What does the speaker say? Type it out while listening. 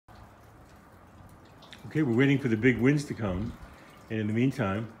Okay, we're waiting for the big winds to come, and in the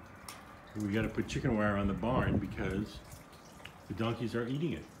meantime, we got to put chicken wire on the barn because the donkeys are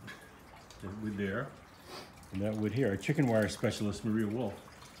eating it. That wood there, and that wood here. Our chicken wire specialist, Maria Wolf,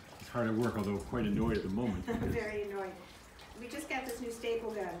 is hard at work, although quite annoyed at the moment. Very annoyed. We just got this new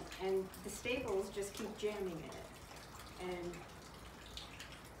staple gun, and the staples just keep jamming in it, and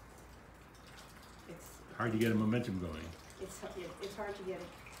it's hard to get a momentum going. It's hard to get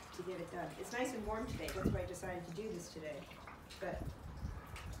it done. It's nice and warm today. That's why I decided to do this today. But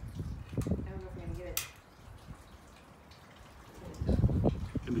I don't know if I'm gonna get it.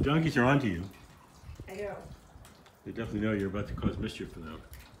 And the donkeys are onto you. I know. They definitely know you're about to cause mischief for them.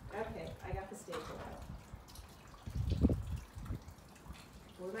 Okay, I got the staple out.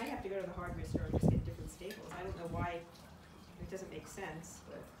 Well, we might have to go to the hardware store and just get different staples. I don't know why it doesn't make sense,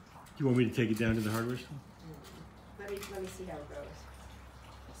 but. Do you want me to take it down to the hardware store? Let me see how it goes.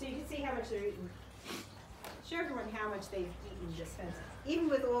 So you can see how much they're eating. Show everyone how much they've eaten this fence. Even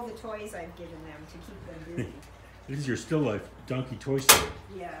with all the toys I've given them to keep them busy. This is your still life donkey toy store.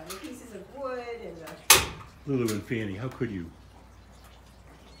 Yeah, the pieces of wood and the... Lulu and Fanny, how could you?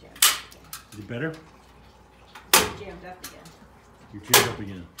 Is it better? It's jammed up again. You're jammed up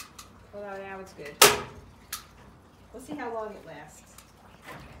again. Well, now it's good. We'll see how long it lasts.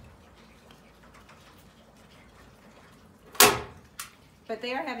 But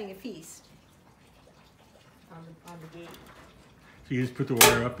they are having a feast on the gate. So you just put the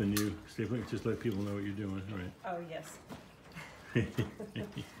wire up and you staple it, just let people know what you're doing, all right? Oh, yes.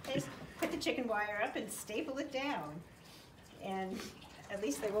 They just put the chicken wire up and staple it down. And at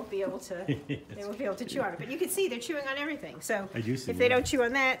least they won't be able to chew on it. But you can see they're chewing on everything. So I do see if they don't chew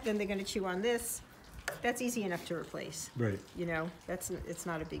on that, then they're going to chew on this. That's easy enough to replace. Right. You know, it's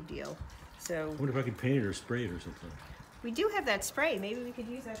not a big deal. So I wonder if I can paint it or spray it or something. we do have that spray. Maybe we could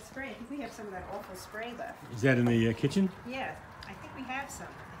use that spray. I think we have some of that awful spray left. Is that in the kitchen? Yeah, I think we have some.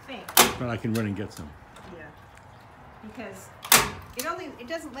 I think. But I can run and get some. Yeah, because it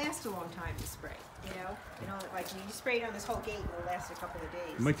doesn't last a long time to spray. You know, like when you spray it on this whole gate, it'll last a couple of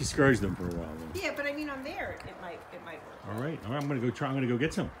days. It might discourage them for a while then. Yeah, but I mean on there, it might work. All right, I'm gonna go try. I'm gonna go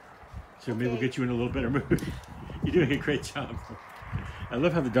get some. So maybe Okay. we'll get you in a little better mood. You're doing a great job. I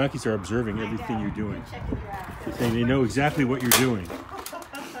love how the donkeys are observing everything you're doing. They're checking you out. They know exactly what you're doing.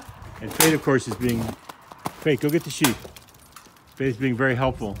 And Faith, of course, is being... Faith, go get the sheep. Faith's being very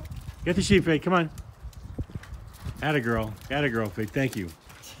helpful. Get the sheep, Faith, come on. Atta girl, Faith, thank you.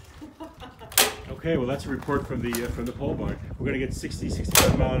 Okay, well that's a report from the Polebarn. We're gonna get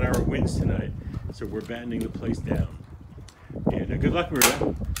 60-65-mile-an-hour winds tonight. So we're battening the place down. And good luck,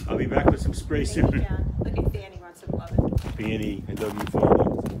 Maria. I'll be back with some spray soon. Thank you, John. Look at Fanny wants some loving. Fanny, I love you, Fanny.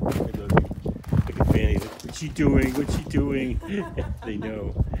 I love you. Look at Fanny. What's she doing? What's she doing? They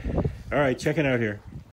know. All right, check it out here.